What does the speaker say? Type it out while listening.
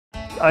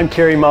I'm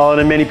Cary Mullen,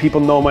 and many people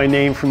know my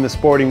name from the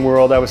sporting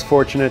world. I was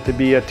fortunate to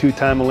be a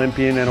two-time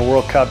Olympian and a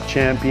World Cup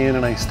champion,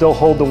 and I still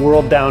hold the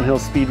world downhill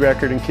speed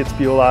record in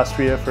Kitzbühel,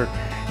 Austria for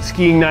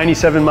skiing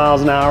 97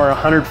 miles an hour,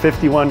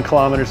 151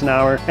 kilometers an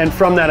hour. And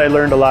from that I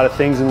learned a lot of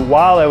things, and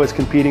while I was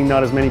competing,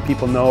 not as many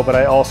people know, but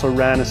I also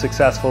ran a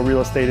successful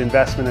real estate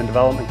investment and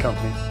development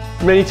company.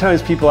 Many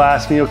times people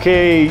ask me,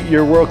 okay,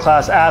 you're a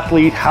world-class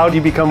athlete, how do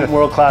you become a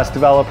world-class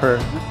developer?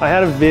 I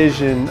had a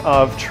vision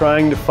of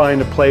trying to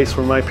find a place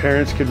where my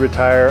parents could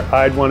retire,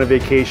 I'd want a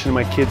vacation,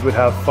 my kids would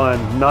have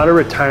fun. Not a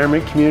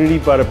retirement community,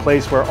 but a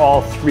place where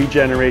all three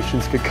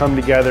generations could come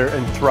together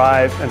and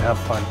thrive and have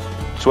fun.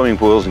 Swimming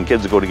pools and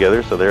kids go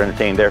together, so they're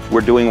entertained there.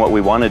 We're doing what we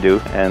want to do,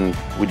 and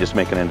we just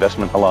make an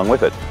investment along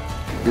with it.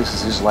 This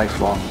is his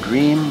lifelong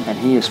dream, and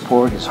he has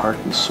poured his heart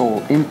and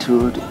soul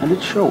into it, and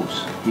it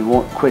shows. He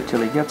won't quit till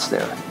he gets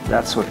there.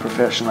 That's what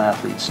professional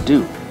athletes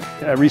do.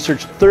 I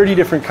researched 30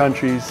 different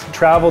countries,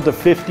 traveled to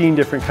 15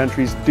 different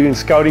countries, doing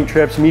scouting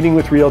trips, meeting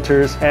with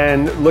realtors,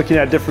 and looking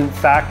at different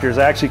factors.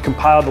 I actually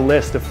compiled a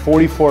list of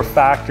 44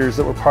 factors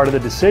that were part of the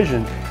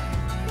decision.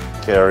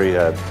 Cary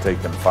had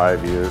taken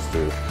 5 years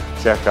to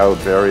check out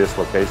various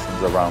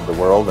locations around the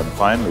world and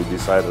finally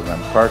decided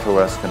on Puerto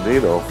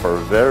Escondido for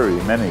very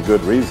many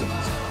good reasons.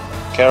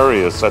 Cary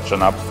is such an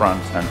upfront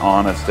and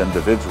honest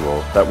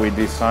individual that we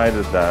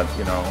decided that,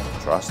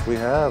 trust we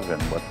have in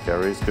what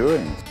Cary's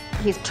doing.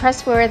 He's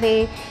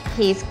trustworthy,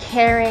 he's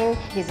caring,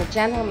 he's a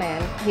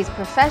gentleman, he's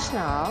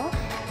professional.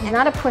 He's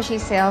not a pushy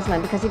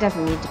salesman because he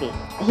doesn't need to be.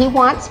 He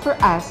wants for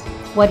us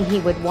what he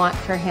would want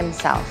for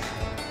himself.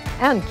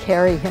 And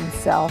Cary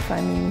himself,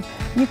 I mean,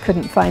 you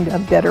couldn't find a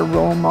better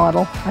role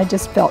model. I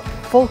just felt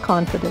full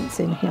confidence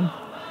in him.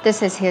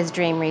 This is his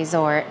dream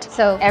resort,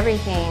 so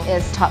everything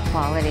is top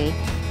quality.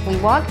 We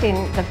walked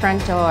in the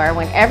front door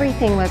when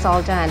everything was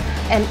all done,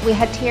 and we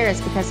had tears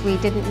because we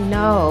didn't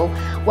know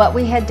what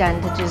we had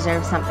done to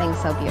deserve something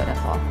so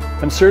beautiful.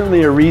 I'm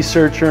certainly a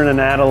researcher and an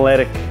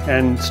analytic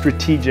and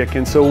strategic,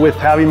 and so with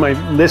having my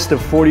list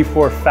of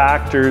 44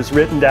 factors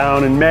written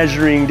down and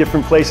measuring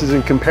different places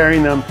and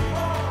comparing them,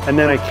 and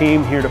then I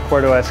came here to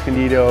Puerto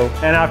Escondido,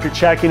 and after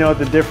checking out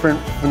the different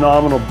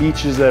phenomenal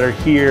beaches that are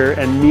here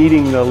and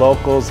meeting the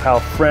locals, how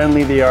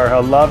friendly they are,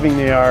 how loving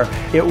they are,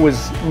 it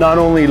was not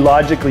only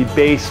logically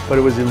based, but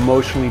it was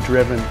emotionally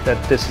driven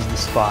that this is the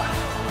spot.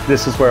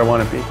 This is where I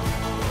want to be.